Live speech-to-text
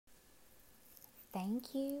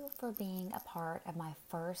Thank you for being a part of my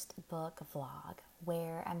first book vlog,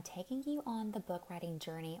 where I'm taking you on the book writing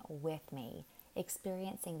journey with me,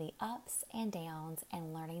 experiencing the ups and downs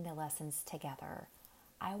and learning the lessons together.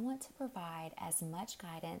 I want to provide as much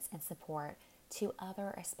guidance and support to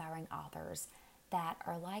other aspiring authors that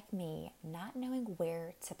are like me, not knowing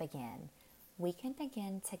where to begin. We can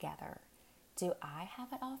begin together. Do I have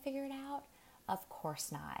it all figured out? Of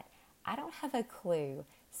course not. I don't have a clue,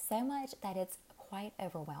 so much that it's quite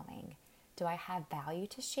overwhelming. Do I have value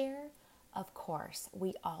to share? Of course,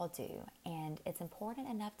 we all do, and it's important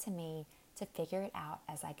enough to me to figure it out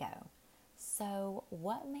as I go. So,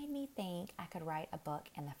 what made me think I could write a book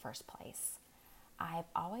in the first place? I've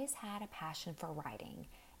always had a passion for writing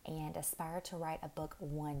and aspired to write a book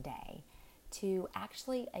one day. To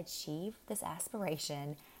actually achieve this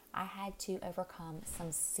aspiration, I had to overcome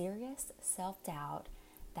some serious self doubt,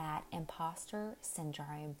 that imposter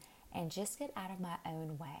syndrome, and just get out of my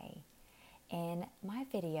own way. In my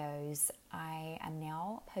videos, I am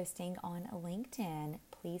now posting on LinkedIn.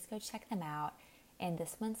 Please go check them out. In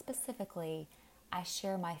this one specifically, I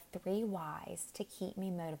share my 3 whys to keep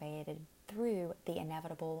me motivated through the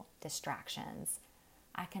inevitable distractions.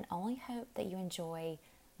 I can only hope that you enjoy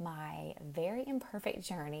my very imperfect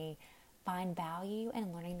journey, find value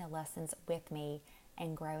in learning the lessons with me,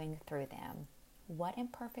 and growing through them. What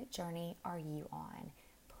imperfect journey are you on?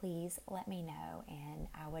 Please let me know, and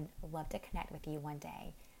I would love to connect with you one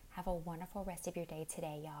day. Have a wonderful rest of your day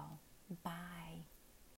today, y'all. Bye.